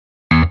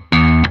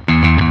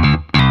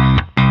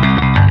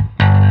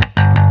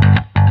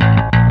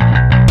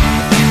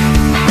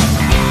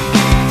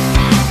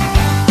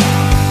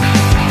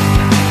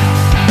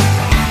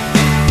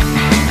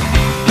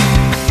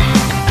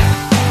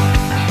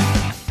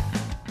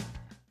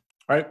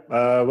All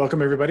right,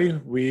 welcome everybody.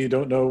 We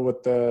don't know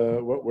what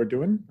we're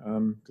doing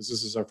because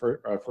this is our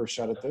first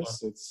shot at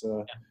this. It's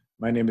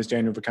my name is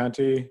Daniel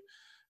Vacanti.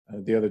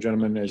 The other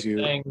gentleman, as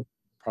you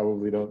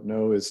probably don't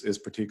know, is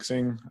Pratik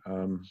Singh.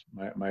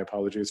 My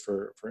apologies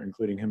for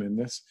including him in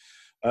this.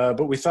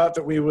 But we thought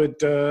that we would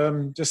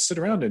just sit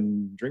around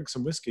and drink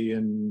some whiskey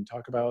and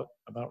talk about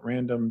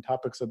random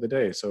topics of the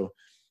day. So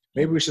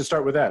maybe we should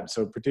start with that.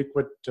 So Pratik,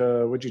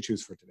 what'd you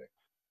choose for today?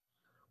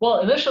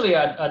 Well, initially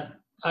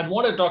I'd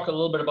want to talk a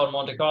little bit about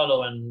Monte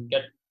Carlo and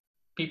get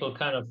people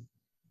kind of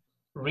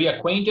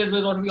reacquainted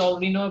with what we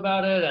already know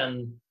about it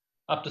and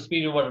up to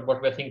speed with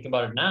what we're thinking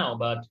about it now.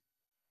 But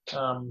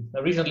I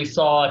recently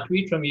saw a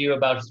tweet from you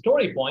about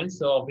story points.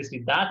 So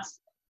obviously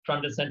that's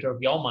front and center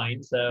of your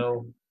mind.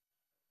 So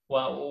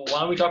well,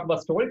 why don't we talk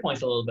about story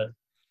points a little bit?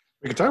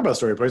 We can talk about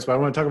story points, but I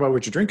want to talk about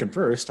what you're drinking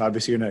first.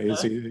 Obviously, you're not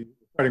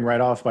starting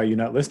right off by you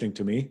not listening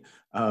to me.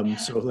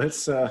 So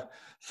let's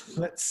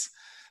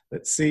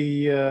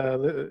see.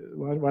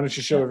 Why don't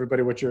you show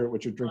everybody what you're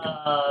drinking?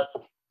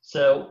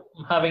 So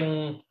I'm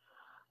having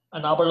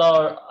an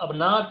Aberlour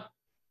Abanad,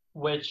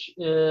 which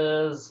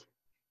is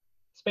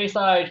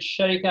Speyside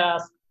sherry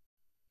cask.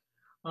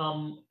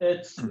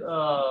 It's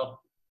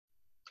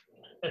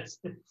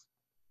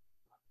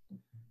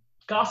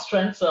cask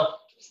strength of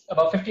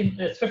about 15.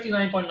 It's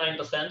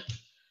 59.9%.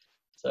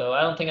 So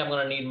I don't think I'm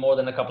going to need more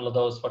than a couple of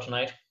those for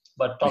tonight.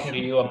 But talking to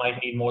you, I might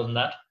need more than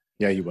that.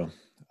 Yeah, you will.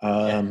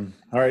 All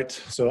right,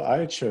 so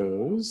I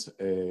chose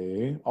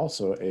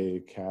also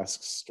a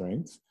cask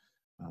strength.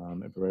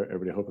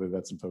 Everybody, hopefully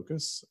that's in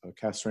focus. A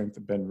cask strength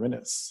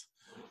BenRinis.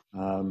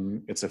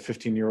 It's a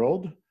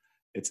 15-year-old.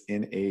 It's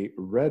in a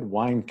red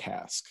wine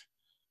cask,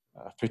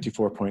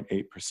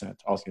 54.8%.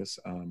 Also, yes,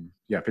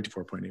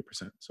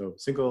 54.8%. So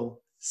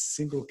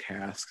single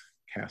cask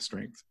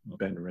strength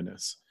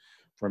BenRinis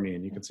for me.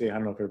 And you can see, I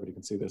don't know if everybody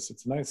can see this.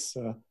 It's nice.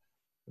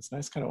 It's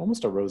nice, kind of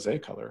almost a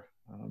rosé color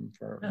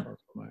for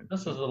mine.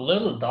 This is a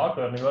little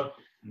darker. I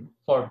mean,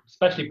 for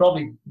especially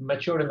probably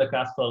matured in the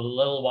cask for a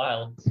little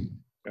while.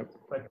 Yep.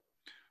 Okay.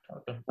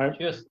 All right.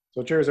 Cheers.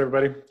 So cheers,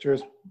 everybody.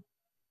 Cheers.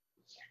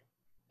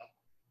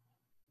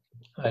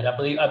 All right. I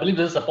believe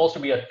this is supposed to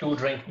be a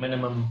 2-drink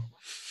minimum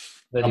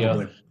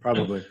video.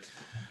 Probably.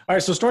 All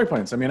right. So story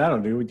points. I mean, I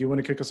don't know. Do you want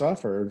to kick us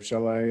off, or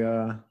shall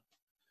I?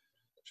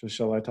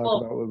 Shall I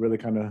talk about what really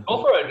kind of?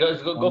 Go for it.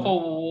 Go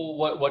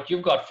for what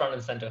you've got front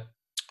and center.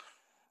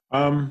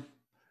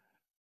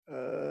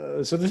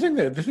 So the thing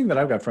that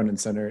I've got front and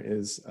center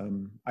is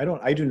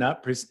I do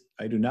not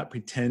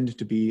pretend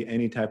to be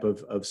any type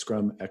of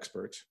Scrum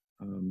expert.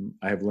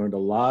 I have learned a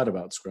lot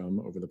about Scrum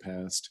over the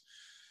past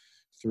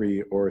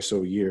 3 or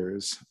so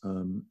years,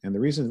 and the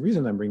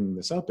reason I'm bringing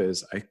this up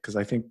is because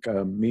I think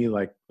me,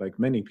 like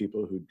many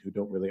people who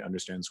don't really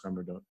understand Scrum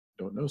or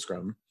don't know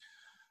Scrum,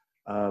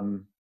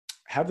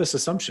 have this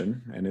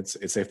assumption, and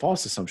it's a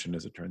false assumption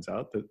as it turns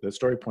out, that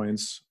story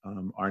points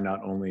are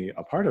not only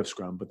a part of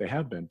Scrum, but they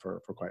have been for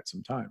quite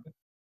some time.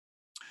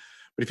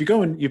 But if you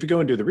go and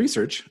do the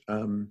research,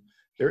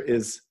 there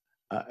is,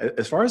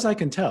 as far as I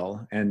can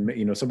tell,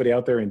 and somebody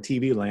out there in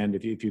TV land,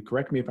 if you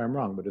correct me if I'm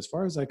wrong, but as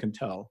far as I can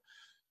tell,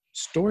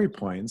 story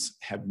points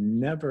have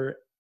never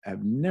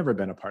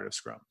been a part of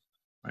Scrum,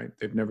 right?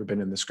 They've never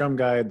been in the Scrum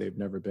Guide. They've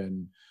never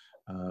been,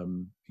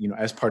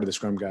 as part of the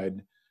Scrum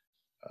Guide.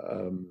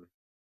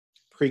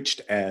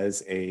 Preached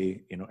as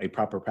a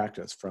proper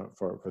practice for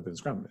the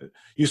Scrum.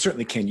 You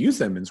certainly can use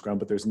them in Scrum,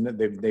 but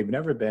they've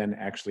never been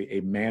actually a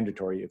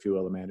mandatory, if you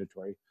will, a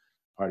mandatory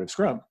part of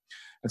Scrum.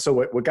 And so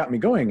what got me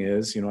going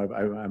is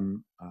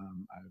I'm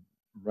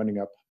running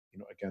up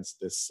against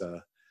this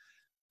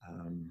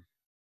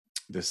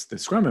this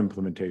Scrum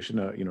implementation.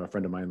 A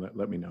friend of mine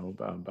let me know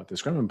about the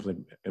Scrum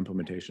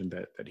implementation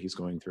that he's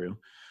going through,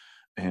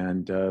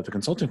 and the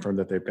consulting firm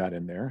that they've got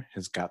in there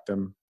has got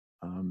them.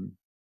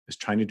 Is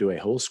trying to do a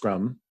whole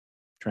Scrum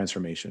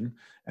transformation,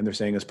 and they're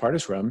saying as part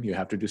of Scrum you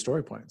have to do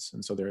story points,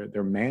 and so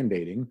they're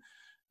mandating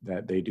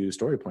that they do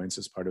story points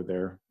as part of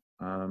their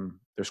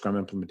Scrum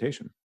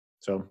implementation.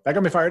 So that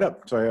got me fired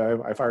up.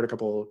 So I fired a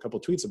couple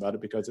tweets about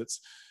it because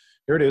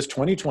here it is,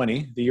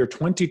 2020, the year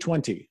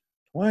 2020,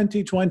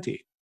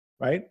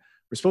 right?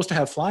 We're supposed to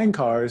have flying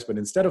cars, but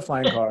instead of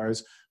flying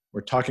cars,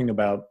 we're talking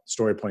about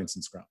story points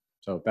in Scrum.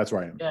 So that's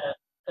where I am. Yeah,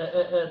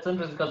 it's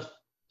interesting because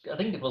I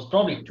think it was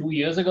probably 2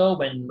 years ago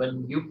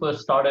when you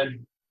first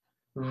started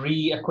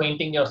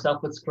reacquainting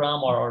yourself with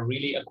Scrum or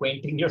really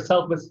acquainting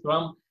yourself with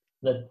Scrum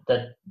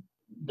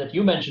that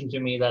you mentioned to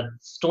me that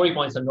story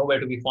points are nowhere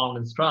to be found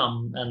in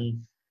Scrum,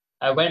 and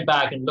I went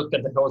back and looked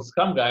at the whole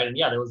Scrum Guide, and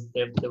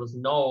there was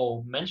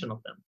no mention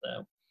of them.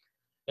 So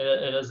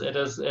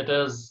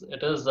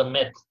it is a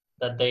myth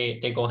that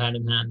they go hand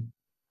in hand.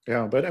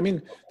 Yeah, but I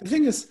mean the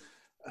thing is.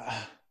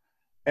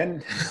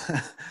 And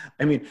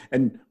I mean,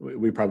 and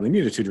we probably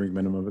need a 2-drink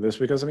minimum of this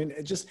because I mean,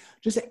 just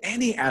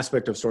any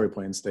aspect of story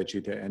points that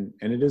you and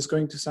it is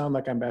going to sound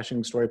like I'm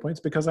bashing story points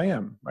because I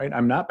am, right?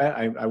 I'm not.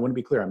 I want to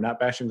be clear. I'm not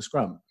bashing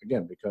Scrum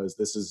again because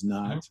this is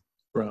not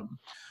Scrum,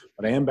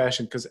 but I am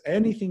bashing because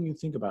anything you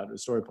think about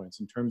is story points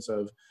in terms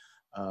of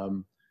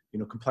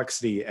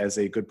complexity as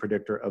a good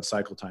predictor of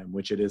cycle time,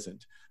 which it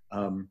isn't.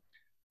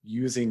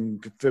 Using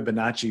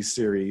Fibonacci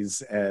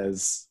series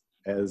as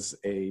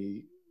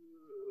a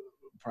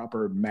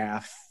proper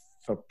math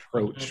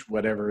approach,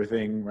 whatever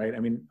thing, right? I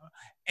mean,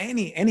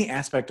 any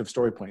aspect of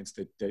story points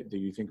that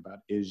you think about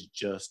is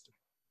just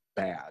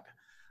bad.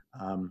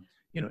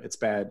 It's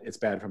bad. It's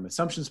bad from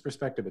assumptions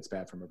perspective. It's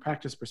bad from a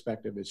practice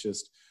perspective. It's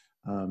just,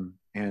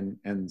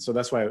 and so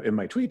that's why in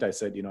my tweet I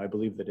said, I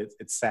believe that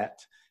it's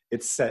set.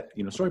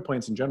 Story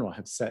points in general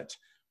have set,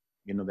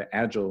 the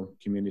agile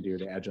community or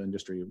the agile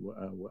industry,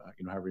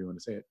 however you want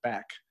to say it,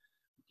 back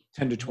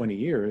 10 to 20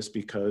 years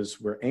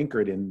because we're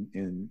anchored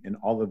in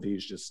all of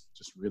these just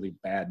really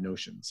bad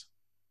notions.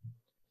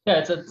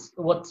 Yeah, it's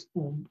what's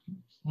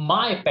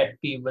my pet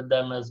peeve with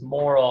them is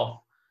more of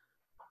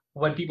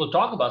when people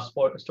talk about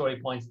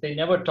story points, they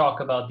never talk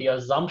about the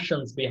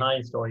assumptions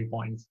behind story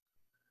points.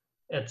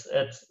 It's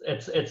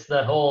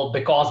the whole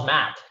because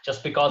math.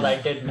 Just because I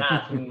did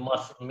math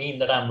must mean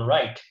that I'm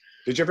right.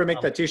 Did you ever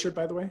make that T-shirt,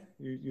 by the way?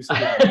 You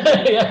said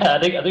yeah,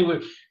 I think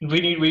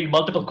we need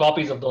multiple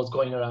copies of those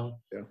going around.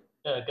 Yeah.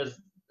 Because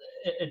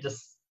it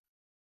just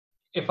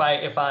if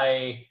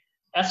I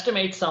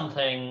estimate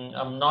something,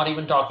 I'm not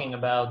even talking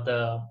about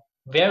the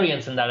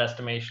variance in that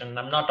estimation.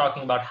 I'm not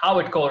talking about how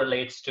it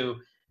correlates to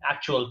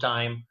actual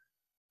time.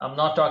 I'm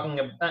not talking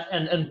about,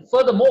 and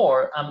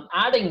furthermore, I'm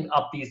adding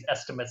up these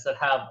estimates that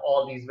have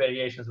all these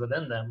variations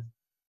within them.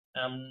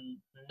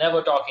 I'm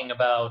never talking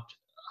about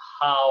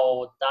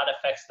how that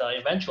affects the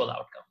eventual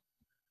outcome,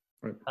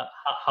 right.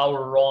 How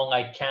wrong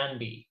I can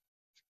be.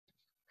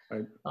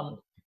 Right.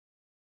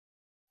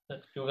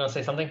 You were going to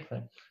say something?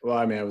 Well,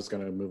 I mean, I was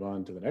going to move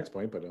on to the next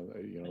point, but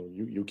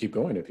you keep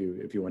going if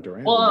you want to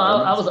rant. Well,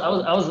 I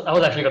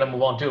was actually going to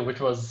move on too, which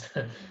was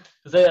to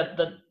say that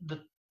the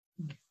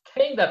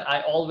thing that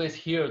I always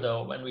hear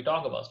though when we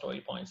talk about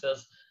story points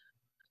is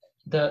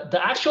the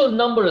actual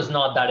number is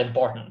not that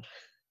important.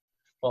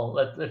 Well,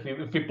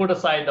 if we put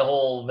aside the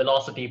whole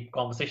velocity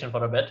conversation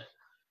for a bit,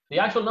 the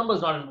actual number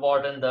is not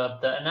important.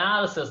 The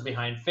analysis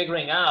behind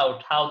figuring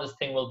out how this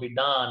thing will be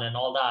done and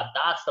all that,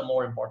 that's the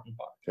more important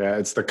part. Yeah,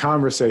 it's the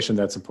conversation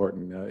that's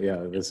important.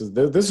 This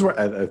is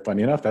where,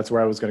 funny enough, that's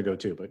where I was going to go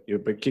too. But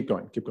keep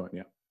going.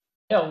 Yeah.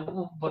 Yeah,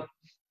 but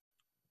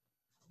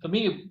for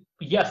me,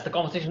 yes, the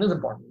conversation is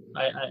important.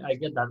 I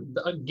get that.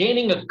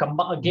 Gaining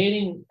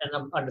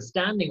an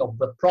understanding of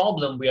the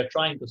problem we are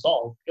trying to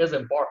solve is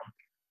important.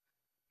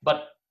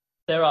 But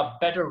there are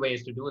better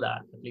ways to do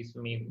that, at least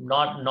for me.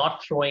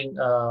 Not throwing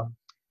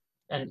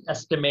an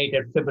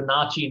estimated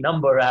Fibonacci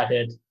number at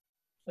it.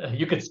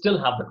 You could still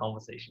have the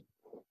conversation.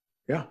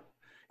 Yeah,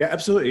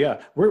 absolutely.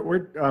 Yeah,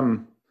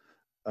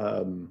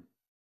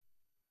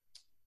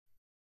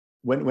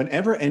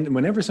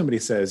 whenever somebody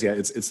says, yeah,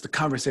 it's the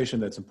conversation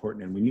that's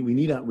important, and we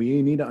need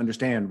to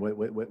understand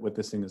what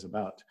this thing is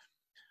about.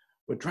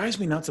 What drives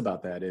me nuts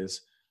about that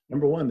is,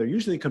 number one, they're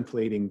usually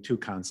conflating two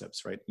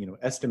concepts, right?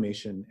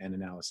 Estimation and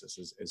analysis,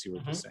 as you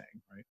were just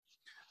saying, right?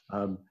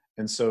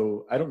 And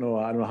so I don't know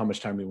how much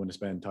time we want to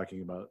spend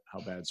talking about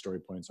how bad story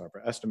points are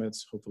for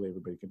estimates. Hopefully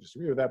everybody can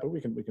disagree with that, but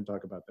we can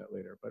talk about that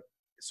later. But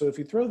so if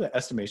you throw the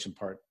estimation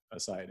part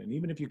aside, and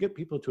even if you get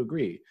people to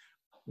agree,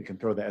 we can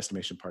throw the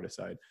estimation part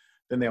aside,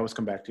 then they always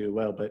come back to,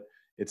 well, but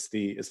it's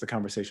the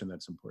conversation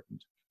that's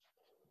important.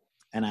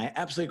 And I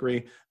absolutely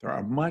agree. There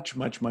are much,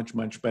 much, much,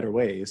 much better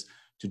ways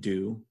to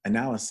do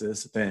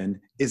analysis than,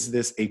 is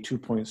this a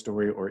 2-point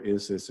story or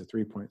is this a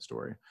 3-point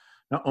story?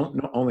 Not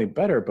only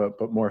better,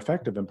 but more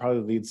effective, and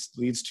probably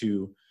leads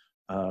to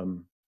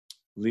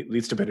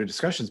better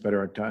discussions,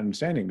 better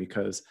understanding.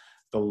 Because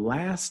the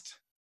last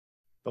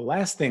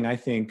thing I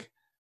think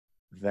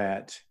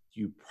that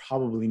you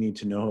probably need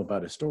to know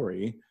about a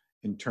story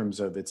in terms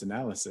of its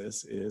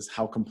analysis is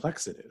how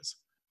complex it is.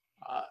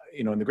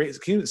 In the great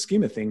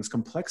scheme of things,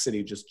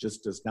 complexity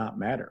just does not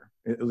matter,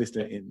 at least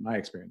in my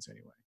experience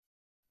anyway.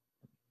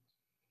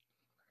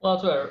 Well,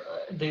 that's where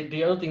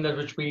the other thing that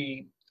which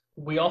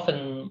we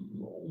often,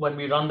 when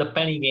we run the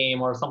penny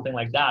game or something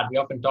like that, we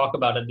often talk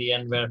about at the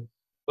end where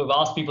we've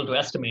asked people to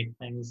estimate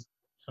things,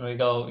 and we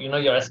go,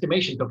 your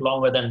estimation took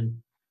longer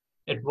than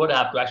it would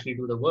have to actually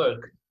do the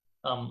work.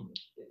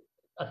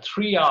 A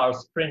 3-hour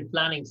sprint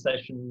planning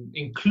session,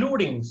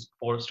 including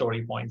for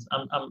story points,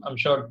 I'm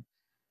sure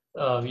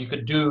you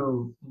could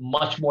do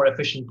much more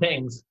efficient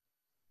things.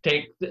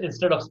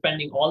 Instead of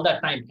spending all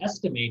that time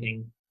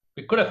estimating,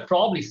 we could have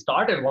probably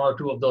started 1 or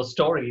 2 of those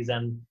stories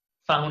and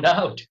found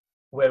out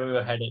where we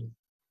were headed.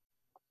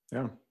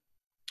 Yeah.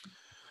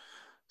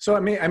 So I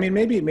mean,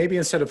 maybe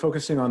instead of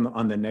focusing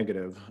on the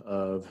negative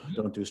of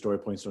don't do story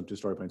points,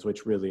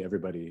 which really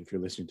everybody, if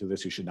you're listening to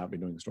this, you should not be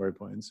doing story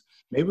points.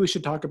 Maybe we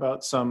should talk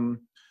about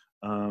some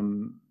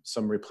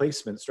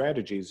replacement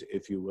strategies,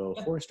 if you will,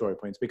 for story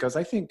points, because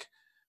I think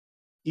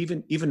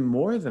even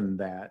more than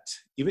that,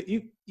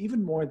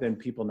 even more than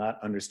people not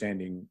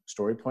understanding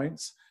story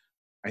points,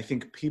 I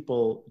think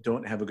people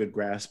don't have a good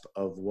grasp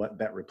of what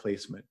that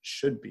replacement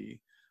should be.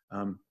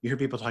 You hear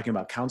people talking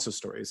about counts of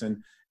stories,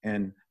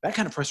 and that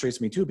kind of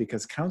frustrates me too,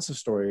 because counts of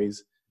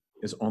stories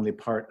is only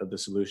part of the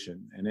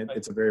solution, and Right.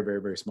 it's a very,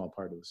 very, very small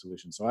part of the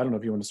solution. So I don't know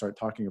if you want to start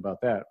talking about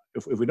that.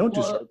 If we don't do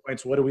Well, story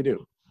points, what do we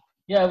do?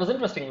 yeah, it was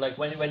interesting. Like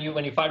when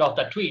you fired off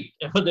that tweet,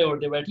 there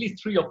were at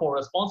least 3 or 4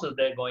 responses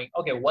there going,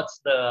 okay, what's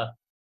the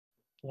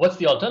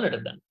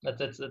alternative then?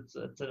 And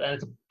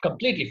it's a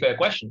completely fair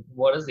question.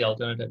 What is the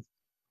alternative?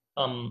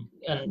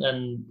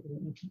 And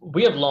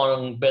we have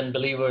long been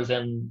believers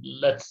in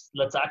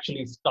let's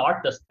actually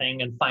start this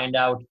thing and find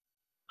out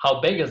how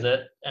big is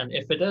it, and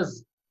if it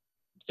is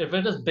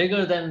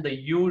bigger than the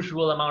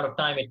usual amount of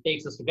time it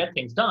takes us to get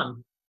things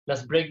done,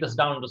 let's break this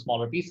down into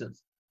smaller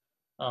pieces.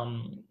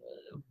 Um,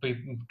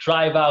 we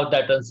drive out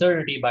that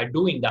uncertainty by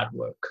doing that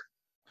work,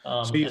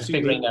 So you and see,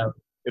 figuring out.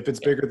 if it's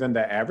bigger than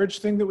the average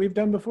thing that we've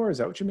done before, is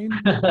that what you mean?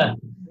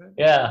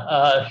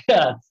 Yeah.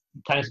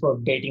 Thanks for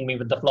baiting me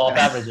with the flaw of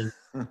averages.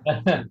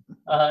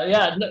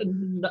 Yeah.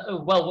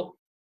 Well,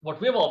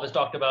 what we've always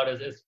talked about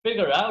is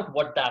figure out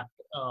what that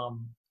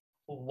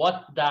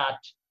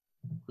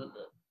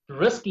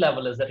risk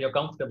level is that you're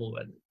comfortable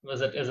with.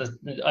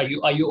 Are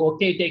you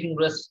okay taking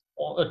risks,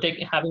 or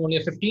having only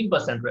a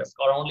 15% risk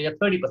or only a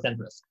 30%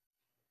 risk?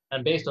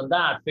 And based on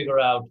that,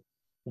 figure out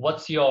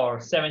what's your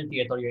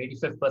 70th or your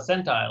 85th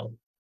percentile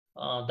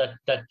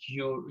that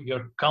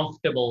you're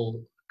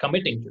comfortable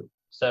committing to.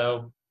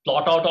 So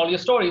plot out all your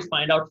stories,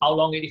 find out how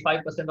long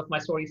 85% of my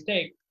stories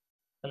take,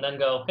 and then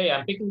go, hey,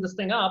 I'm picking this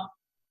thing up.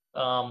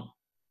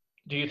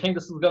 Do you think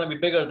this is going to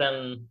be bigger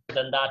than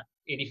that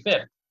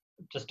 85th?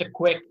 Just a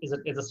quick, is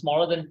it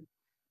smaller than,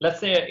 let's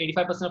say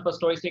 85% of our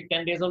stories take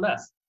 10 days or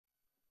less.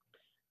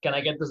 Can I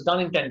get this done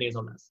in 10 days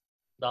or less?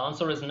 The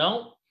answer is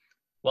no.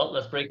 Well,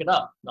 let's break it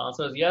up. The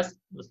answer is yes.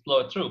 Let's flow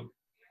it through.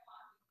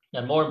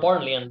 And more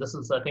importantly, and this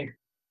is, I think,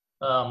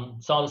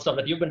 some of the stuff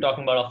that you've been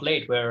talking about of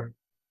late, where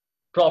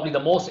probably the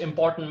most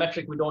important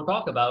metric we don't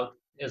talk about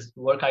is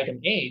work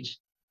item age.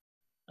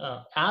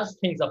 As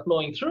things are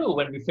flowing through,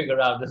 when we figure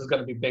out this is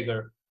going to be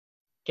bigger,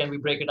 can we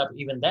break it up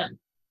even then?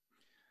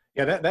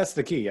 Yeah, that's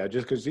the key. Yeah,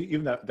 just because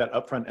even that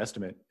upfront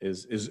estimate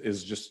is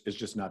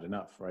just not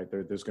enough, right?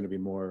 There's going to be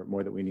more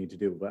that we need to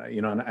do. But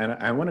and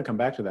I want to come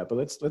back to that. But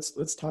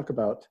let's talk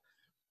about.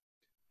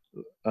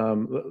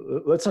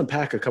 Let's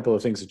unpack a couple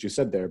of things that you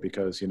said there,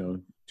 because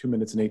 2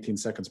 minutes and 18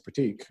 seconds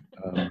critique,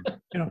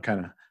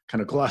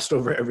 kind of glossed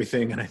over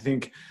everything, and I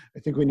think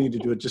we need to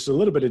do just a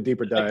little bit of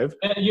deeper dive.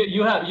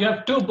 You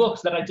have 2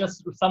 books that I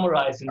just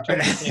summarized in 2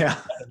 minutes. Yeah.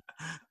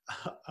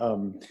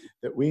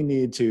 That we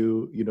need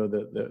to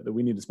that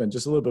we need to spend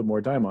just a little bit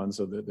more time on,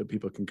 so that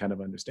people can kind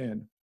of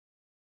understand.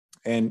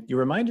 And you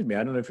reminded me,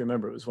 I don't know if you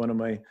remember, it was one of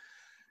my,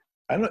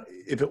 I don't know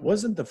if it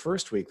wasn't the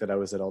first week that I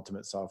was at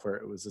Ultimate Software,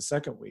 it was the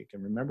second week.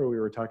 And remember, we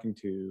were talking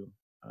to,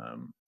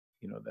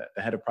 the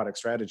head of product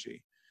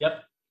strategy.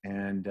 Yep.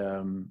 And,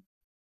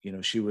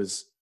 she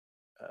was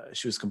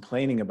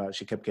complaining about,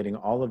 she kept getting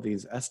all of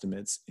these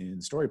estimates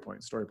in story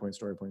points.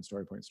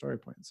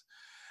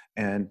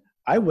 And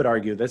I would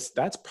argue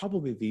that's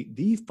probably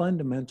the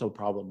fundamental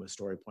problem with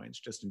story points,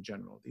 just in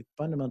general. The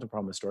fundamental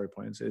problem with story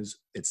points is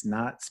it's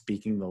not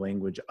speaking the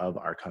language of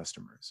our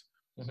customers.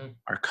 Mm-hmm.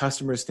 Our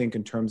customers think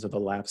in terms of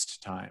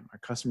elapsed time. Our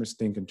customers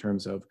think in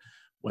terms of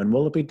when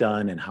will it be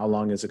done and how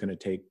long is it going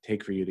to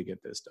take for you to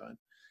get this done.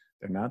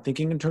 They're not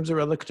thinking in terms of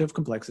relative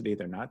complexity.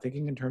 They're not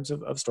thinking in terms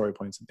of story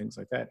points and things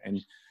like that.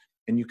 And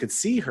you could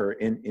see her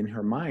in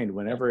her mind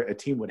whenever a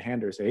team would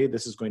hand her, say, hey,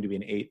 this is going to be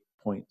an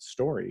 8-point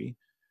story.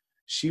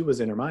 She was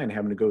in her mind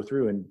having to go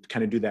through and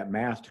kind of do that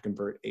math to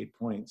convert 8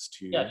 points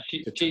to. Yeah,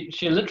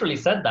 she literally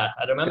said that.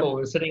 I remember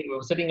we were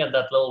sitting at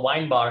that little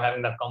wine bar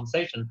having that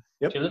conversation.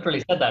 Yep. She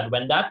literally said that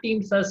when that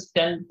team says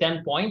 10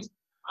 points,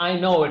 I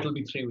know it'll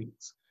be 3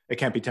 weeks. It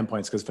can't be 10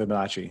 points because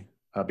Fibonacci.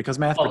 Because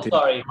math. Oh,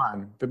 sorry. Come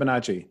on,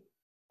 Fibonacci.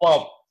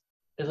 Well,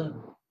 isn't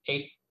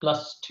 8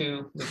 plus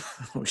 2?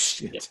 Oh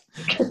shit.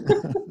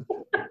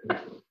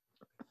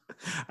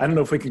 I don't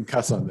know if we can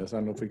cuss on this. I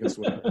don't know if we can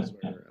swear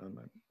on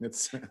that.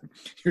 It's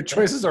your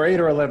choices are 8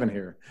 or 11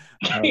 here.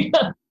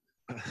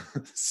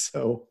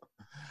 So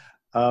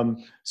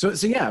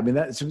yeah, I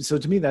mean so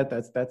to me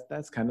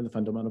that's kind of the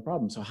fundamental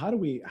problem. So how do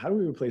we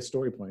replace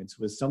story points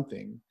with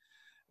something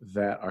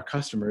that our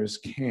customers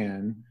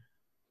can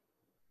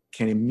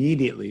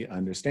immediately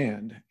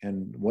understand?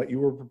 And what you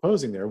were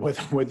proposing there,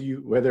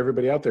 whether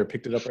everybody out there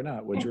picked it up or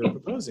not, what you were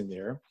proposing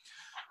there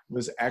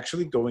was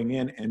actually going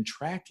in and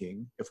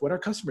tracking. If what our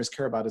customers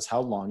care about is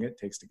how long it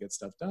takes to get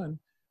stuff done,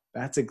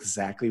 that's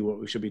exactly what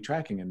we should be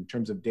tracking. And in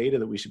terms of data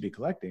that we should be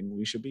collecting,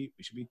 we should be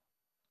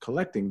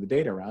collecting the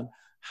data around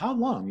how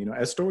long,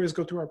 as stories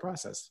go through our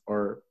process,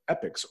 or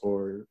epics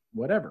or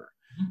whatever,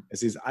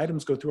 as these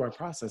items go through our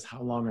process,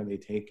 how long are they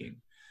taking?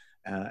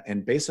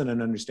 And based on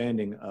an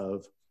understanding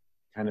of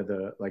kind of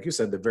like you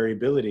said, the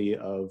variability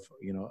of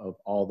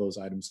all those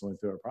items going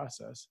through our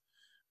process,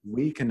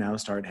 we can now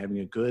start having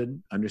a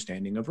good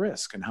understanding of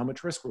risk and how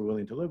much risk we're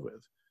willing to live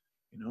with.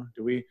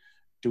 Do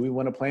we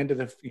want to plan to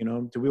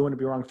do we want to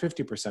be wrong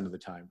 50% of the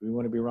time? Do we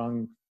want to be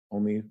wrong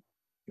only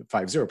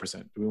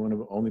 50%? Do we want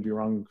to only be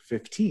wrong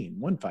 15%?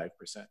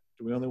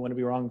 Do we only want to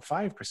be wrong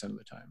 5% of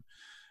the time?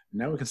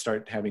 Now we can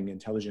start having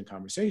intelligent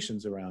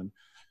conversations around,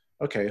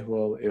 okay,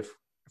 well, if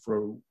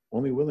we're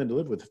only willing to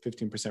live with a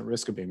 15%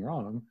 risk of being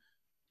wrong,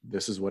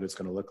 this is what it's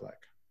going to look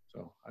like.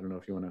 So I don't know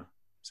if you want to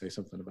say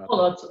something about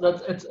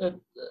that.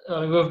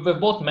 Well, we've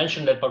both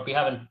mentioned it, but we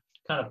haven't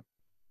kind of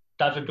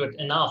dived into it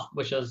enough,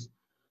 which is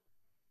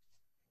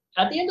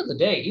at the end of the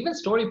day, even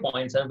story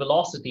points and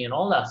velocity and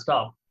all that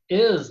stuff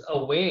is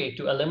a way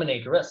to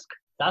eliminate risk.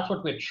 That's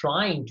what we're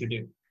trying to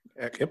do.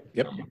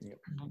 Yep.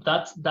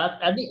 That's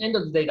at the end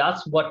of the day,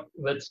 that's what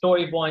with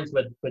story points,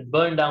 with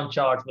burn down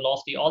charts,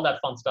 velocity, all that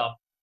fun stuff,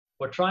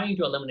 we're trying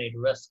to eliminate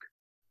risk.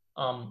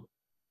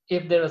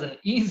 If there is an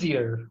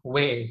easier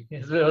way,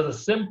 if there is a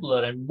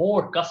simpler and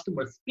more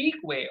customer speak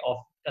way of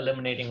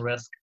eliminating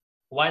risk,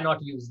 why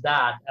not use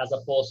that as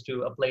opposed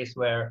to a place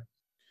where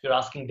you're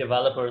asking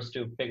developers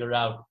to figure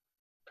out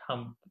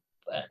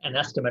an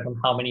estimate on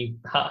how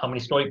many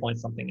story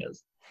points something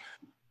is.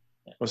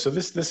 Well, so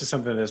this is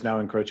something that's now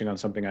encroaching on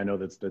something I know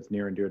that's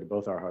near and dear to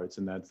both our hearts,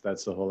 and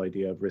that's the whole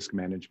idea of risk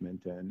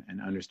management and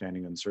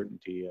understanding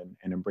uncertainty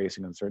and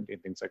embracing uncertainty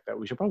and things like that.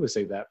 We should probably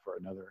save that for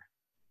another.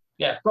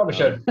 Yeah, probably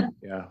should.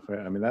 Yeah,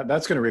 I mean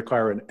that's going to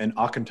require an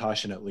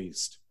Auchintosh at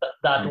least.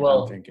 That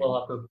will have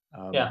to.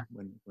 Yeah.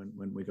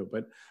 When we go,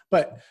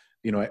 but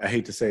you know, I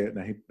hate to say it,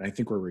 and I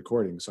think we're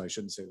recording, so I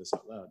shouldn't say this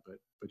out loud.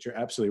 But you're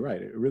absolutely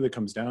right. It really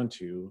comes down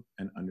to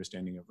an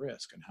understanding of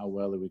risk and how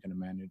well are we going to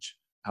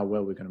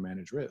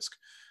manage risk,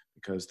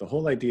 because the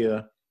whole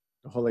idea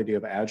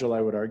of Agile,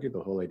 I would argue,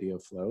 the whole idea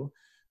of flow,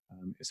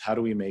 is how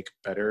do we make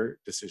better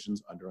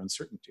decisions under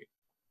uncertainty.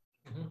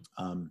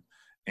 Mm-hmm.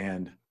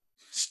 And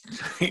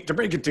to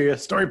break it to you,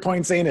 story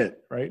points ain't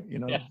it, right? You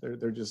know, yeah.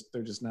 they're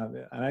just not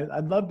it. And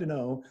I'd love to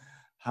know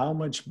how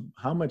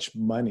much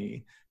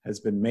money has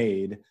been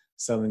made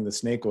selling the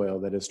snake oil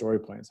that is story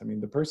points. I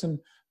mean,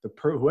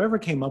 whoever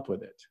came up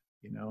with it,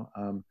 you know,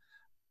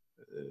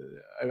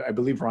 I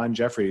believe Ron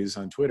Jeffries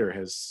on Twitter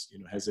has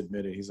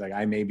admitted, he's like,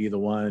 I may be the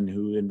one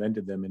who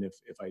invented them, and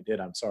if I did,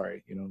 I'm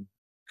sorry. You know,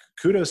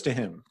 kudos to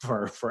him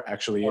for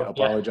actually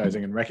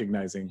apologizing and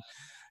recognizing.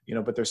 You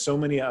know, but there's so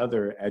many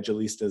other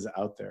agilistas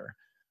out there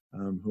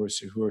who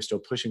are still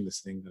pushing this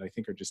thing that I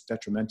think are just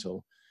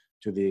detrimental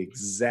to the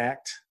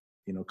exact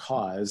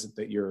cause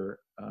that you're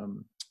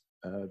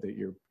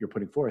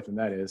putting forth, and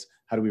that is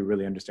how do we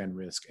really understand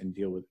risk and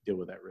deal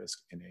with that risk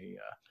in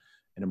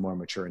a more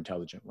mature,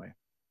 intelligent way.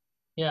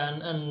 Yeah,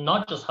 and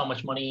not just how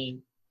much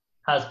money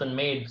has been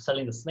made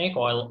selling the snake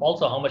oil,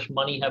 also how much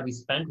money have we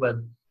spent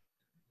with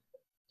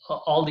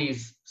all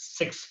these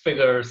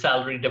 6-figure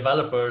salary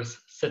developers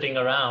sitting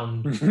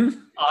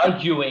around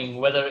arguing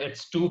whether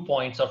it's 2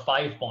 points or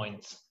 5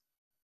 points.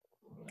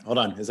 Hold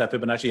on, is that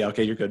Fibonacci? Yeah,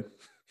 okay, you're good.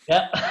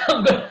 Yeah.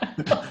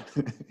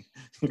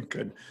 You're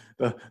good.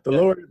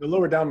 The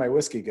lower down my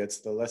whiskey gets,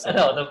 the less. I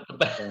know.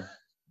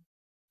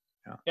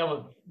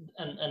 Well,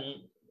 and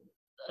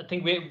I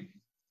think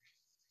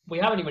we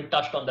haven't even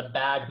touched on the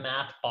bad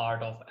math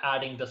part of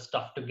adding the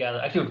stuff together.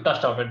 Actually, we've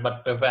touched on it,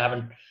 but we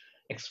haven't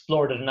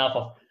explored it enough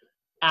of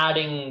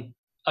adding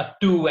a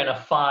 2 and a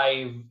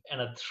 5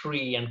 and a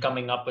 3 and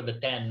coming up with a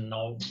 10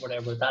 or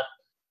whatever.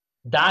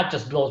 That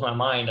just blows my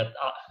mind at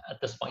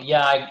this point.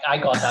 Yeah, I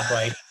got that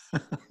right.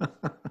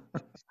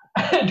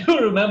 I do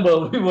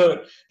remember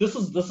this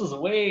is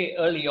way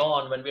early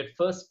on when we had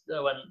first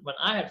when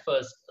I had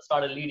first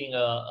started leading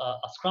a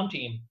Scrum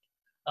team.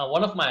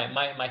 One of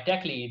my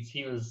tech leads,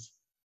 he was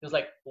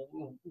like,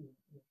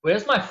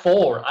 where's my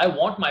 4? I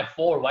want my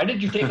 4. Why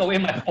did you take away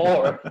my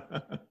 4?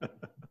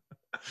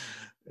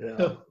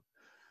 Yeah.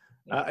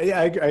 I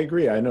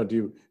agree. I know.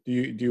 Do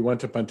you want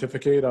to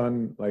pontificate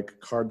on like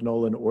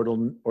cardinal and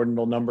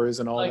ordinal numbers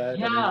and all that?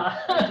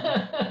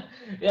 Yeah.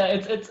 Yeah.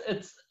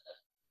 It's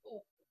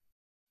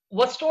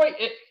what story?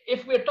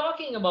 If we're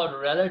talking about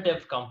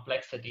relative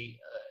complexity,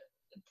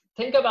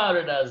 think about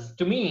it as,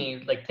 to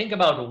me, like think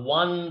about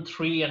 1,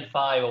 3, and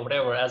 5 or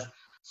whatever as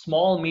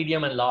small,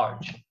 medium, and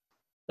large.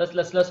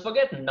 Let's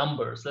forget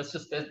numbers. Let's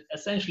just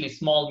essentially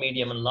small,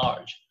 medium, and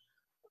large.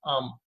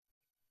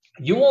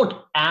 You won't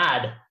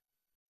add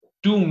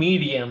 2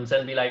 mediums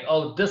and be like,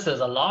 oh, this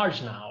is a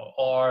large now,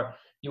 or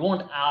you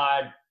won't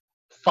add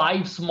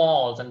 5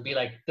 smalls and be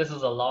like, this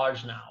is a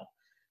large now.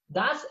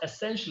 That's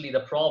essentially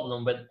the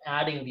problem with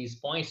adding these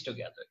points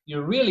together.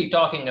 You're really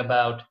talking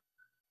about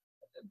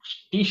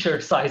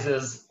t-shirt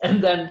sizes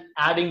and then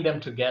adding them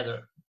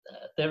together.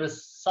 There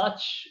is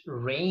such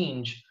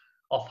range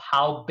of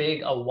how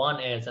big a 1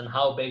 is and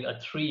how big a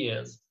 3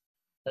 is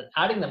that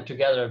adding them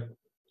together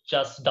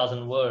just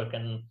doesn't work.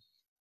 And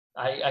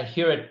I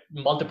hear it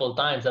multiple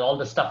times that all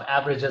this stuff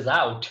averages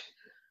out.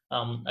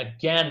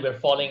 Again, we're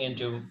falling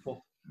into,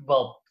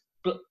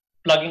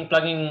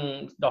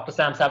 plugging Dr.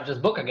 Sam Savage's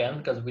book again,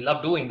 because we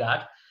love doing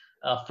that,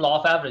 flaw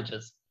of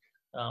averages.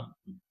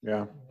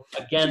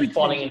 Again,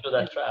 falling into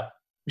that trap.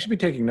 We should be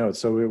taking notes.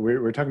 So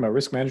we're talking about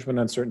risk management,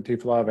 uncertainty,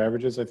 flaw of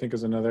averages, I think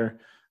is another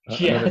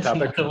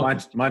topic.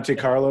 Monte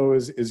Carlo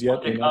is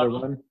yet another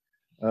one.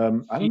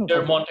 I don't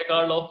know. Monte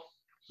Carlo.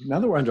 Now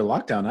that we're under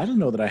lockdown, I don't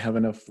know that I have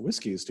enough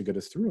whiskeys to get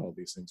us through all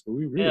these things, but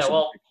we really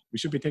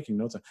should be taking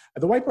notes.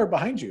 The whiteboard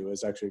behind you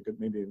is actually good.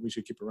 Maybe we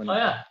should keep it running. Oh,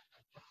 yeah.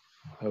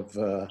 of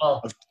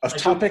Well, of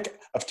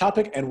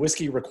topic and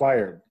whiskey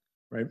required,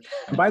 right?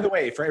 And by the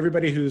way, for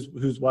everybody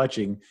who's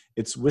watching,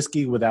 it's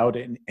whiskey without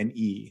an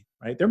E,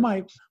 right? We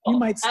might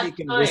at sneak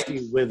in whiskey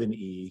times, with an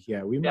E.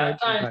 Yeah, we yeah, might.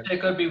 at times there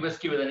could be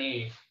whiskey with an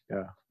E,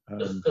 Yeah.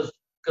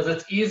 because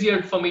it's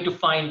easier for me to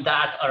find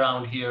that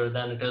around here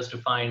than it is to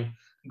find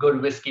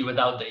good whiskey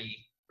without the E.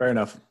 Fair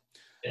enough.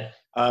 Yeah.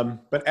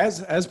 But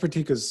as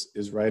Pratik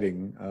is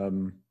writing,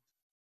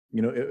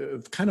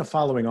 kind of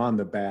following on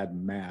the bad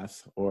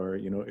math, or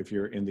if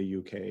you're in the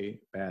UK,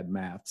 bad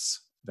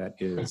maths,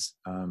 that is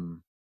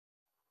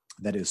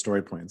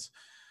story points.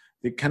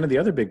 The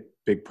other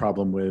big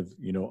problem with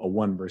a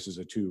 1 versus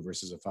a 2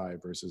 versus a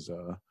 5 versus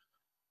a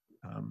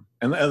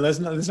and let's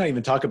not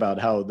even talk about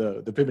how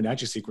the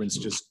Fibonacci sequence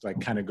just like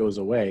kind of goes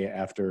away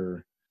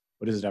after,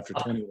 what is it, after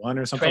 21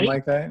 or something 20?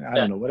 like that? I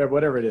don't know,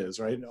 whatever it is,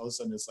 right? And all of a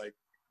sudden it's like,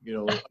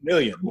 a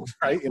million,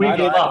 right? We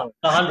gave up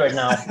 100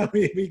 now.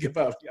 we give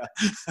up, yeah.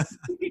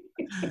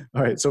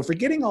 All right, so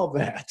forgetting all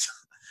that,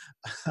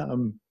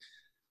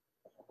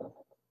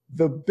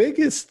 the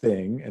biggest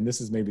thing, and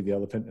this is maybe the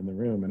elephant in the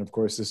room, and of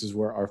course this is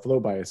where our flow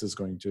bias is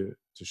going to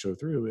show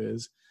through,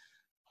 is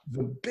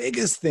the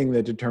biggest thing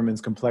that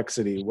determines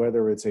complexity,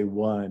 whether it's a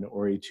 1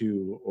 or a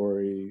 2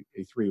 or a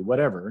 3,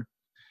 whatever,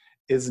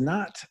 is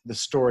not the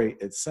story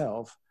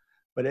itself,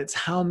 but it's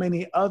how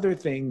many other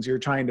things you're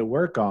trying to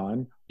work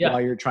on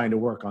while you're trying to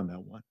work on that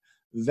one.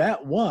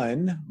 That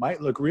one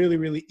might look really,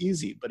 really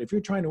easy, but if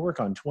you're trying to work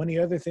on 20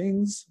 other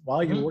things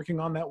while you're working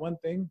on that one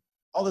thing,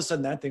 all of a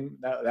sudden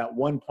that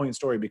 1 point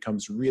story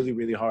becomes really,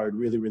 really hard,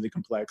 really, really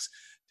complex,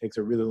 takes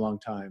a really long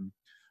time.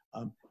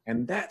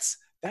 And that's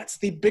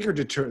the bigger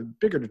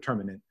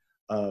determinant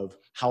of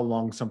how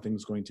long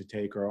something's going to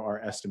take, or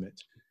our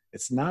estimate.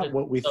 It's not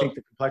what we think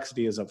the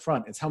complexity is up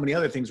front. It's how many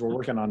other things we're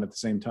working on at the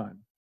same time.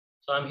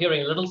 So I'm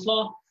hearing Little's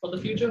Law for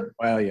the future.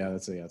 Well, yeah,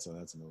 that's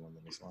another one,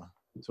 Little's Law.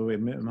 So we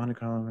have Monte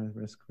Carlo,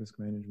 risk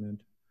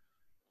management,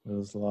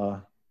 Little's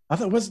Law. I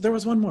thought there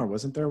was one more,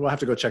 wasn't there? We'll have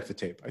to go check the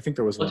tape. I think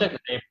there was one. We'll check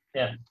the tape.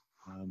 Yeah.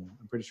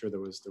 I'm pretty sure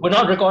there was. We're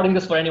not recording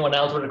this for anyone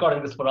else. We're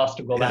recording this for us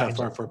to go back.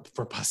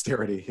 For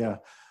posterity. Yeah.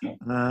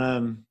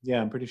 I'm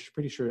pretty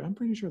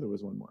sure there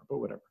was one more, but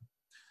whatever.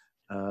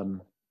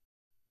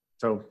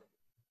 So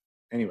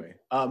anyway,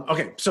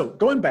 okay. So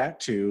going back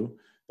to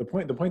the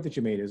point that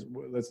you made is,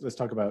 let's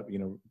talk about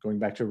going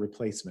back to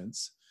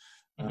replacements.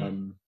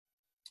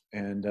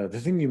 And the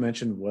thing you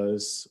mentioned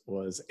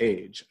was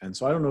age, and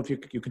so I don't know if you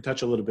can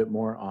touch a little bit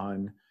more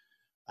on.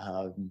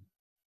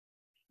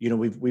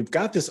 We've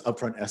got this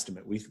upfront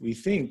estimate. We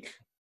think,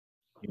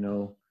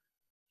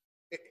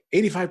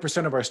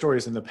 85% of our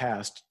stories in the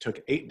past took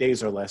 8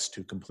 days or less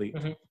to complete.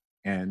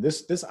 And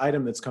this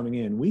item that's coming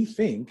in, we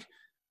think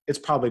it's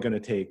probably going to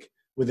take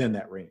within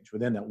that range,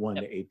 within that 1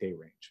 to 8 day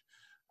range.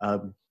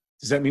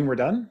 Does that mean we're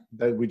done?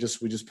 That we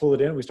just pull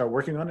it in, we start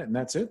working on it, and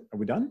that's it? Are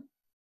we done?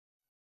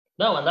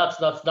 No, and that's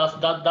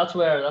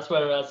where as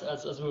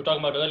we were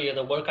talking about earlier,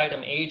 the work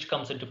item age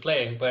comes into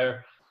play,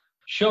 where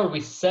sure, we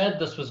said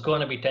this was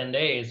going to be 10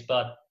 days,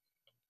 but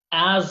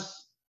as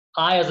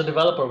a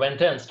developer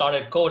went in,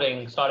 started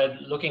coding, started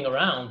looking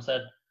around,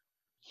 said,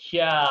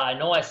 yeah, I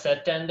know I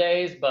said 10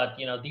 days, but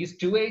these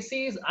 2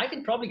 ACs, I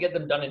can probably get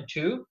them done in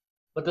 2.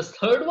 But this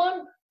third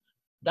one,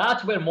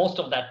 that's where most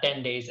of that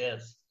 10 days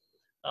is.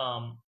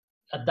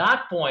 At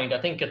that point, I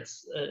think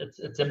it's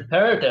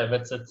imperative.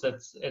 It's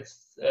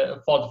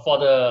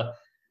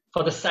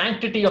for the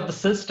sanctity of the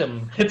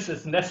system.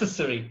 It's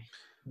necessary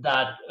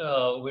that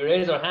we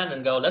raise our hand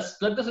and go, let's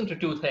split this into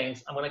 2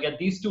 things. I'm going to get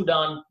these 2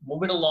 done,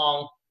 move it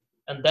along,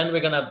 and then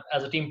we're going to,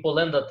 as a team, pull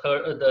in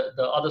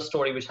the other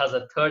story, which has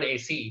a third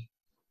AC,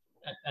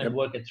 and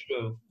work it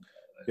through.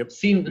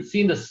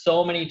 Seen this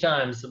so many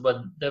times,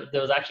 but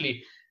there was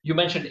actually, you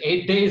mentioned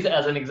 8 days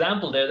as an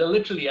example there. They're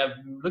literally,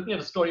 I'm looking at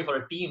a story for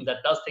a team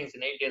that does things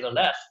in 8 days or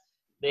less.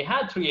 They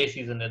had 3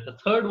 ACs in it. The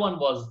third one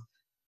was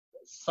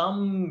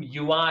some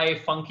UI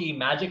funky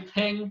magic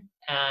thing,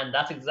 and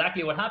that's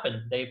exactly what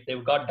happened. They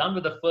got done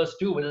with the first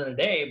 2 within a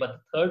day, but the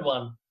third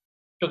one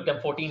took them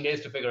 14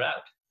 days to figure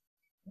out.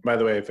 By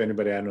the way, if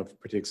anybody, I don't know if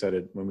Pratik said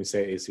it, when we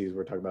say ACs,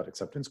 we're talking about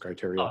acceptance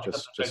criteria.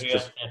 Just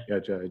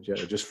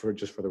for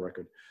the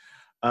record.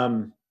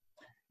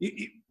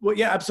 Well,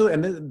 yeah, absolutely.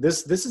 And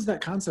this is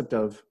that concept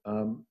of,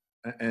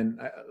 and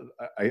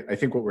I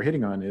think what we're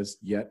hitting on is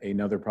yet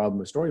another problem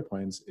with story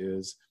points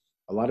is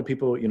a lot of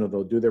people,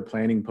 they'll do their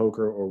planning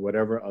poker or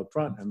whatever up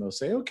front, and they'll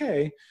say,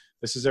 okay,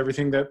 this is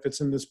everything that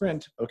fits in the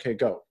sprint. Okay,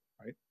 go,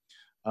 right?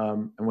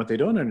 And what they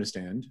don't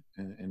understand,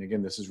 and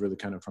again, this is really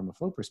kind of from a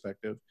flow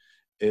perspective,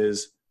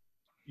 is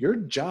your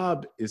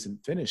job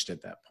isn't finished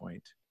at that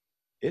point.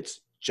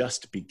 It's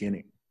just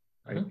beginning,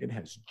 right? It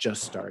has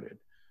just started.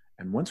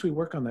 And once we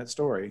work on that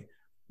story,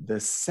 the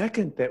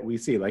second that we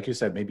see, like you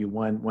said, maybe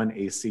one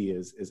AC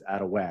is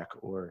out of whack,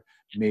 or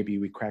maybe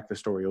we crack the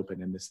story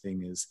open and this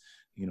thing is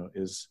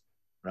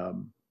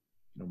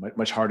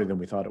much harder than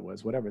we thought it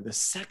was, whatever. The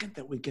second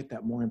that we get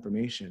that more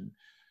information,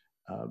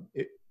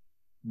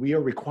 we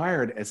are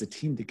required as a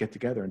team to get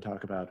together and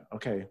talk about,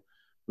 okay,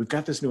 we've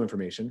got this new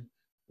information.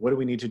 what do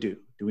we need to do?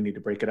 Do we need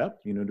to break it up?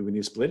 You know, do we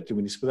need to split it? Do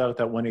we need to split out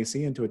that one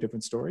AC into a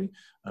different story?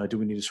 Do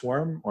we need to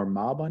swarm or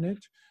mob on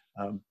it?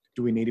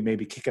 Do we need to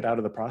maybe kick it out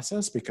of the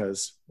process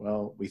because,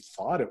 well, we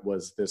thought it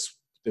was this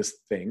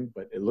thing,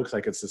 but it looks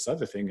like it's this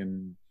other thing,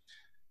 and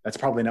that's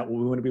probably not what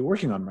we want to be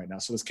working on right now.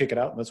 So let's kick it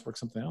out and let's work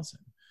something else in.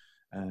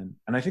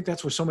 And I think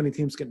that's where so many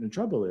teams get into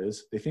trouble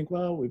is they think,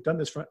 well, we've done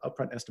this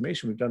upfront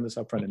estimation, we've done this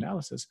upfront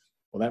analysis.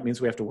 Well, that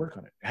means we have to work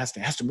on it. It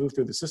has to move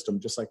through the system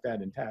just like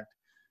that intact.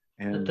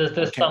 And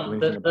there's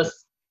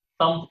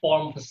some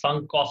form of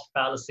sunk cost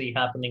fallacy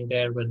happening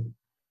there when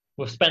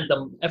we've spent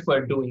the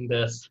effort doing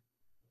this,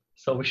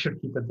 so we should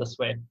keep it this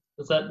way.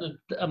 Is that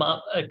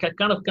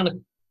kind of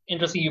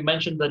interesting? You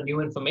mentioned the new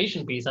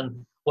information piece,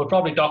 and we'll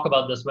probably talk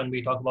about this when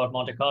we talk about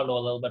Monte Carlo a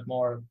little bit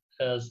more.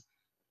 Is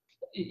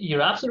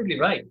you're absolutely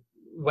right.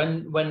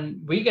 When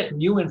we get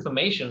new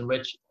information,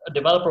 which a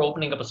developer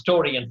opening up a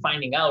story and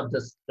finding out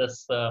this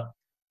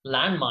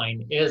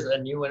landmine is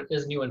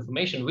new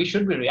information, we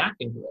should be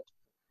reacting to it.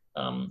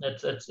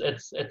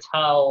 It's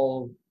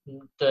how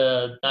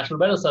the National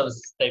Weather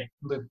Service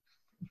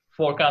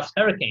forecast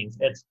hurricanes.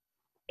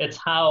 It's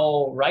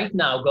how right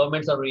now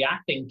governments are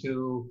reacting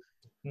to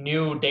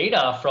new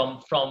data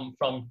from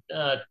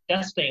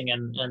testing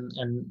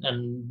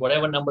and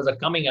whatever numbers are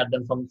coming at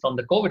them from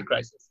the COVID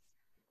crisis.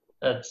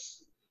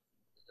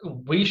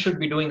 We should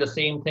be doing the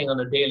same thing on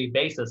a daily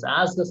basis.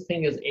 As this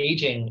thing is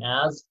aging,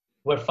 as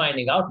we're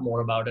finding out more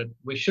about it,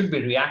 we should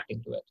be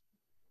reacting to it.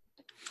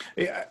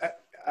 Yeah,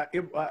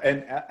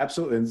 and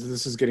absolutely. And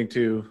this is getting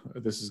to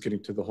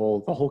the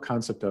whole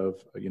concept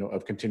of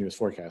continuous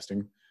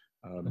forecasting.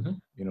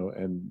 And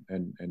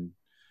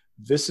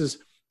this is,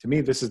 to me,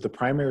 this is the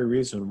primary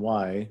reason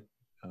why,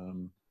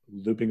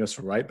 looping us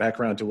right back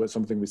around to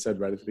something we said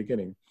right at the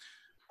beginning,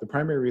 the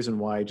primary reason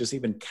why just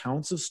even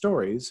counts of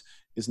stories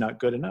is not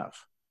good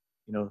enough.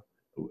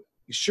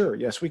 Sure,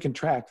 yes, we can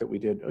track that we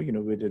did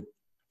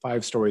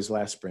 5 stories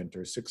last sprint,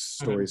 or 6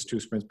 stories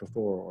 2 sprints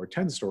before, or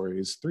 10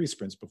 stories 3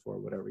 sprints before,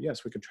 whatever.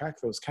 Yes, we could track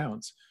those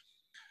counts,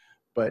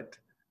 but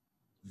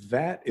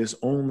that is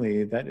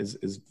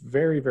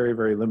very, very,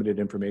 very limited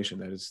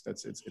information.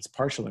 It's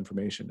partial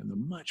information, and the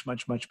much,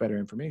 much, much better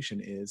information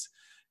is,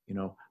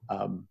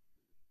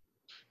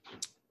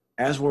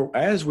 as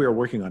we are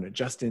working on it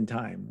just in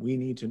time, we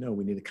need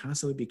to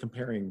constantly be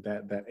comparing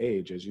that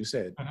age, as you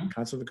said,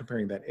 constantly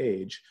comparing that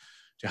age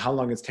to how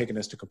long it's taken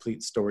us to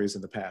complete stories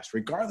in the past,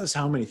 regardless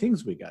how many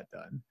things we got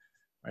done,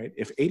 right?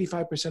 If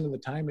 85% of the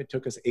time it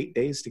took us 8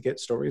 days to get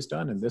stories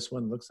done, and this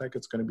one looks like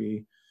it's going to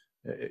be,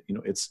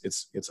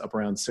 it's up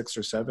around 6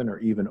 or 7 or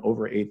even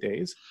over 8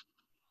 days,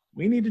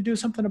 we need to do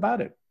something about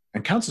it.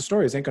 And counts of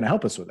stories ain't going to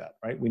help us with that,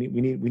 right? We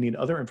need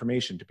other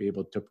information to be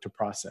able to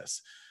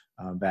process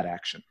that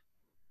action.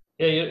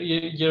 Yeah,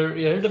 you're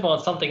hit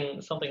about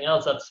something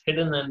else that's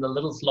hidden in the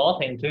little slaw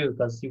thing too,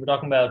 because you were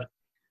talking about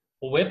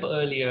WIP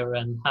earlier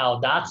and how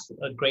that's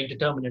a great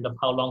determinant of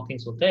how long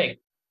things will take.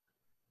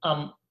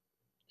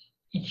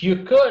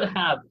 You could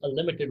have a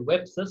limited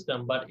WIP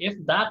system, but if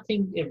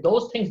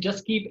those things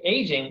just keep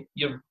aging,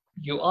 you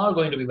are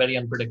going to be very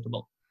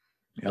unpredictable.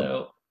 Yep.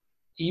 So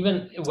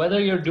even whether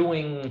you're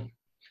doing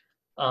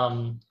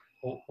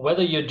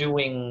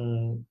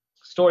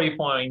story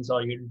points,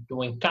 or you're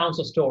doing counts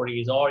of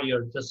stories, or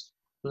you're just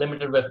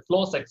limited with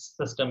flow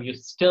system, you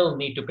still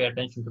need to pay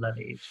attention to that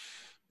age.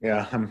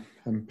 Yeah, I'm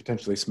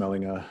potentially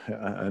smelling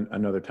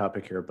another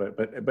topic here,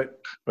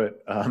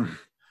 but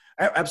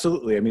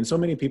absolutely. I mean, so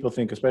many people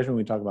think, especially when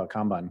we talk about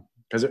Kanban,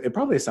 because it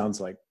probably sounds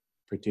like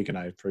Pratik and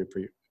I, for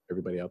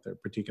everybody out there,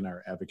 Pratik and I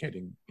are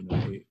advocating,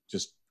 we're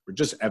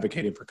just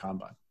advocating for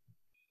Kanban,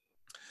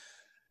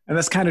 and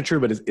that's kind of true,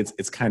 but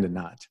it's kind of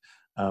not.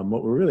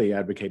 What we're really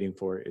advocating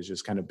for is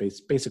just kind of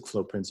basic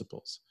flow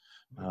principles,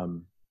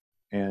 that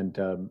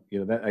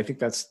I think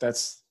that's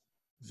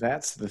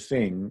the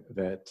thing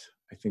that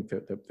I think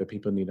that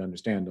people need to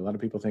understand. A lot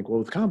of people think, well,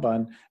 with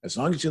Kanban, as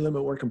long as you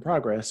limit work in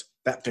progress,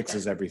 that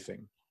fixes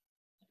everything.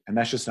 And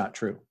that's just not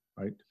true,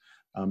 right?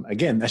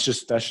 Again, that's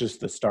just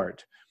the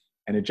start.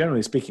 And it,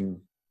 generally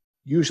speaking,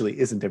 usually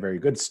isn't a very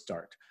good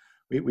start.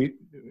 I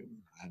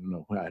don't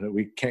know,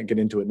 we can't get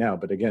into it now,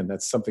 but again,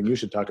 that's something you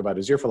should talk about,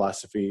 is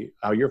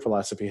how your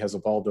philosophy has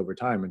evolved over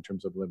time in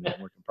terms of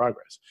limiting work in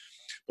progress.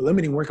 But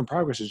limiting work in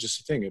progress is just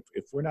a thing.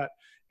 If we're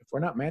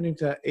not managing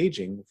that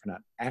aging, if we're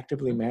not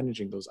actively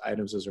managing those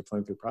items as they're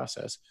flowing through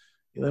process,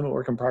 you limit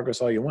work in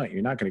progress all you want,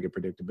 you're not going to get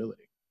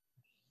predictability.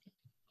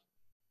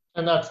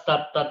 And that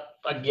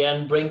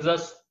again brings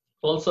us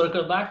full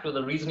circle back to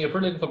the reason you're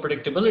looking for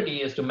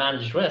predictability is to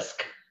manage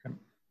risk.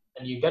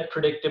 And you get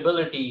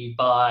predictability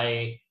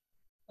by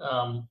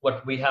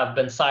what we have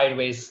been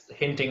sideways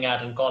hinting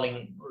at and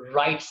calling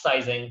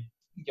right-sizing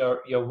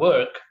your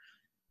work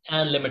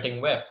and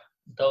limiting WIP.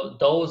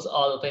 Those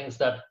are the things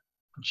that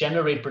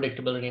generate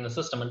predictability in the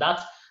system. And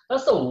that's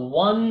the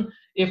one,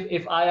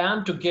 if I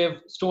am to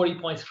give story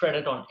points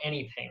credit on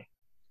anything,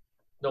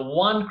 the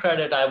one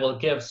credit I will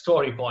give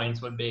story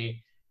points would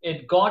be,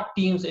 it got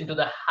teams into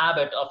the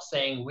habit of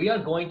saying, we are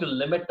going to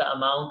limit the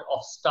amount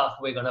of stuff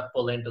we're going to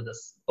pull into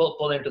this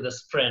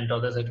sprint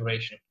or this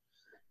iteration.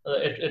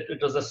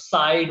 It was a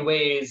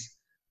sideways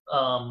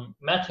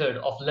method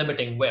of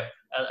limiting whip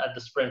at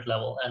the sprint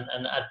level,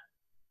 and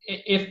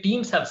if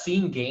teams have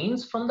seen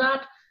gains from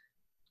that,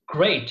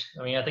 great.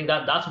 I mean, I think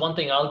that's one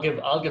thing I'll give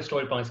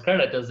StoryPoints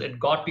credit, is it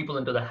got people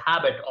into the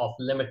habit of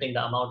limiting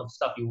the amount of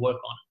stuff you work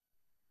on.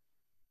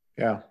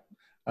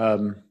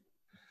 Yeah.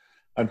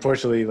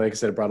 Unfortunately, like I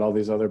said, it brought all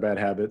these other bad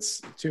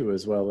habits too,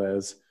 as well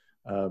as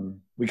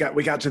we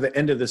got to the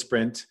end of the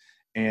sprint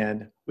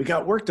and we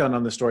got work done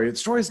on the story. The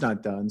story's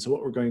not done. So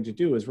what we're going to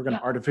do is we're going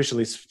to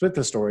artificially split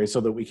the story so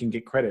that we can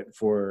get credit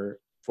for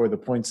the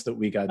points that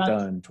we got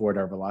done toward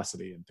our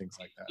velocity and things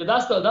like that. Yeah,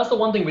 that's the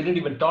one thing we didn't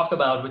even talk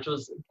about, which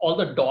was all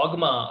the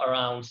dogma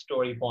around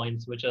story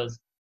points, which is,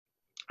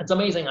 it's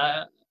amazing.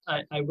 I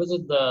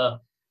visit on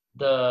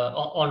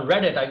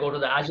Reddit. I go to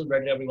the Agile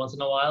Reddit every once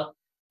in a while,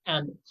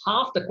 and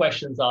half the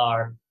questions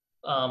are,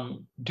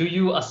 do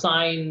you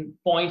assign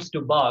points to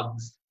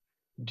bugs?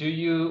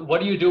 What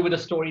do you do with a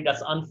story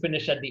that's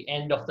unfinished at the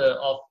end of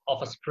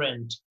a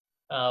sprint?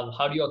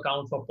 How do you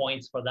account for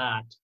points for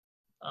that?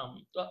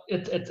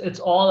 It's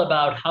all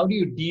about how do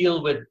you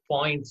deal with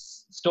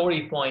points,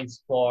 story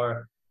points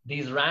for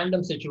these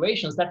random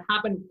situations that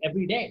happen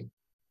every day.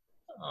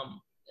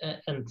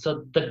 And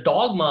so the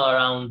dogma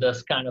around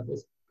this kind of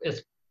is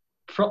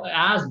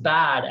as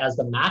bad as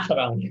the math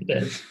around it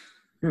is.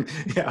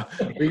 Yeah,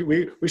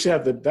 we should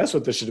have that's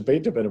what this should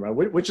debate have been around.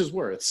 Which is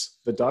worse,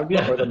 the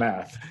dogma or the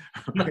math?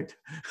 Right?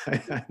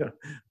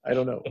 I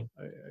don't know.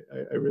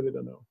 I really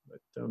don't know. But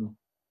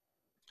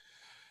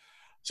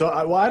so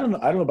I don't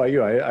know about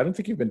you. I don't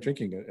think you've been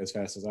drinking as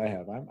fast as I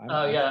have.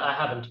 I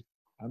haven't.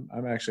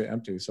 I'm actually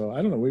empty. So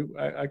I don't know.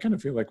 I kind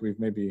of feel like we've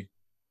maybe,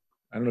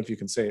 I don't know if you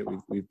can say it.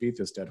 We've beat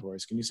this dead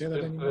horse. Can you say that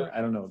anymore?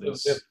 I don't know.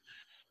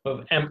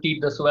 We've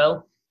emptied this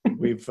well.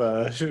 We've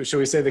should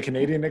we say the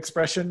Canadian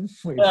expression?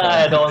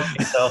 I don't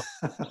think so.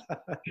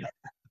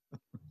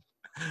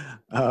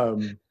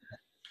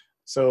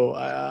 So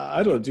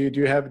I don't know. Do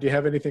you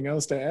have anything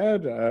else to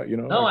add?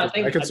 No, I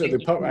can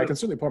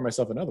certainly pour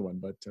myself another one,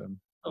 but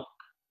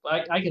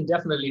I can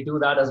definitely do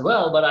that as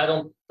well. But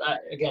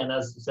again,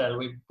 as I said,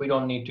 we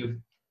don't need to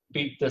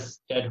beat this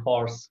dead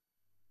horse.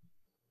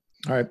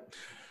 All right.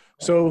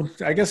 So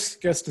I guess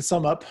to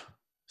sum up,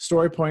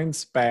 story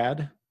points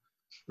bad.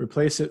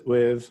 Replace it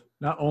with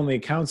not only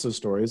counts of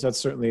stories. That's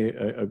certainly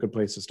a good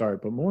place to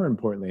start. But more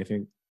importantly, I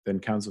think, than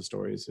counts of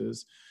stories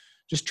is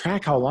just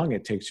track how long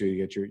it takes you to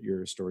get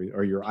your story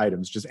or your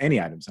items, just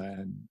any items.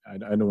 I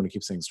don't want to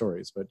keep saying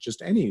stories, but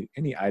just any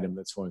item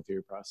that's flowing through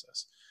your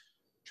process.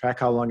 Track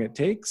how long it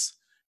takes,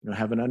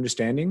 have an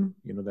understanding,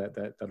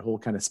 that whole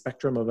kind of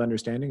spectrum of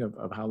understanding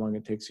of how long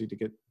it takes you to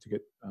get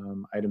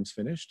items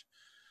finished.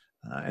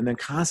 And then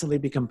constantly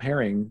be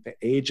comparing the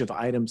age of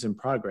items in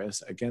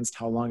progress against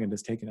how long it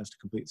has taken us to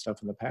complete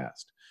stuff in the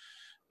past.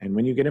 And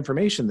when you get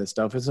information that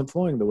stuff isn't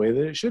flowing the way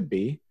that it should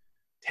be,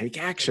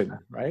 take action,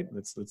 right?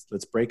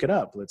 Let's break it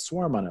up. Let's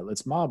swarm on it.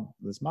 Let's mob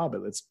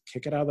it. Let's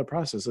kick it out of the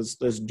process.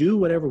 Let's do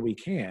whatever we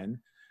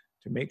can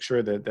to make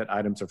sure that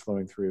items are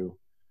flowing through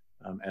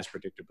as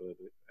predictable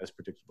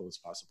as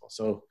possible.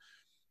 So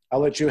I'll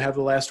let you have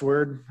the last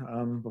word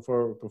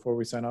before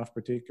we sign off,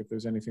 Pratik, if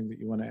there's anything that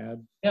you want to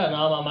add. Yeah,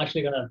 no, I'm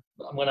actually gonna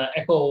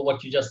echo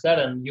what you just said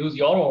and use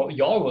your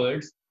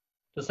words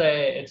to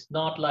say it's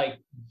not like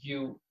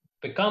you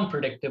become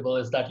predictable,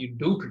 it's that you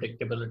do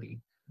predictability.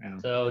 Yeah.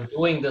 So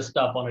doing this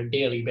stuff on a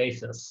daily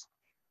basis,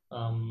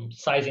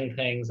 sizing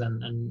things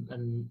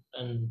and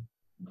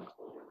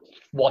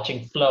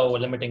watching flow,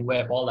 limiting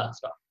whip, all that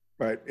stuff.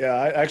 Right. Yeah.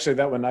 Actually,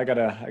 that one I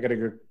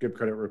gotta give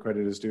credit where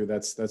credit is due.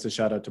 That's a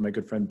shout out to my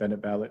good friend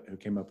Bennett Ballett, who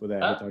came up with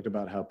that. He talked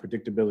about how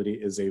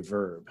predictability is a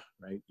verb,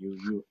 right?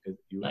 You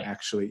nice.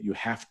 Actually you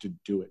have to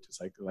do it.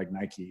 It's like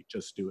Nike,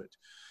 just do it.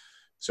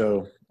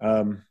 So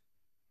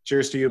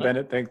cheers to you,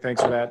 Bennett.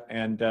 Thanks for that.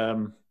 And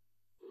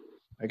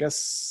I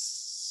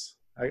guess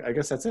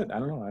that's it. I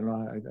don't know.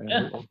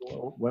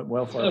 Went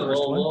well for our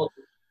first one.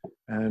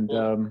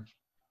 And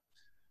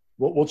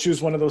we'll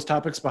choose one of those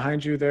topics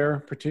behind you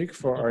there, Pratik,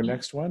 for our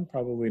next one,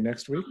 probably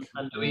next week.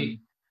 And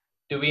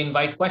do we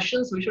invite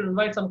questions? We should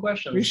invite some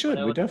questions. We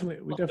should. We definitely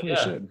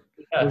should.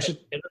 Yeah, we should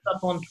hit us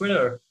up on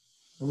Twitter.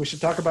 And we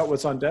should talk about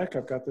what's on deck.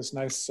 I've got this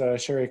nice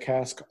sherry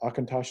cask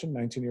Auchentoshan,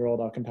 19-year-old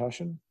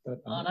Auchentoshan.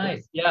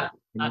 Nice. Yeah.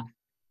 I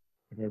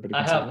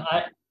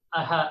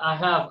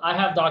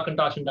have the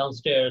Auchentoshan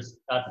downstairs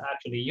that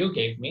actually you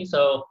gave me.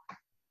 So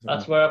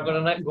that's where I'm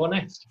gonna go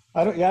next.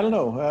 I don't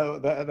know.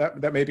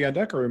 That may be on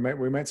deck, or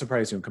we might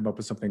surprise you and come up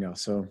with something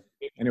else. So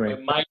anyway,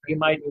 we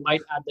might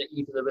add the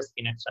E to the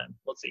whiskey next time.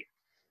 We'll see.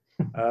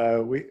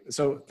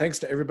 So thanks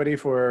to everybody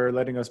for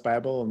letting us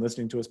babble and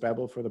listening to us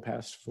babble for the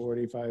past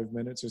 45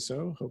 minutes or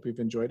so. Hope you've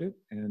enjoyed it,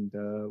 and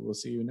we'll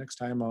see you next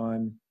time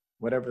on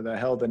whatever the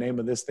hell the name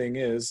of this thing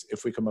is,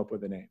 if we come up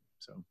with a name.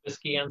 So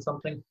whiskey and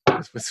something.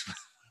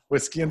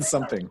 Whiskey and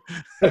something.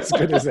 As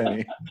good as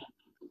any.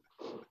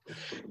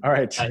 All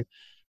right.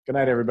 Good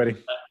night, everybody.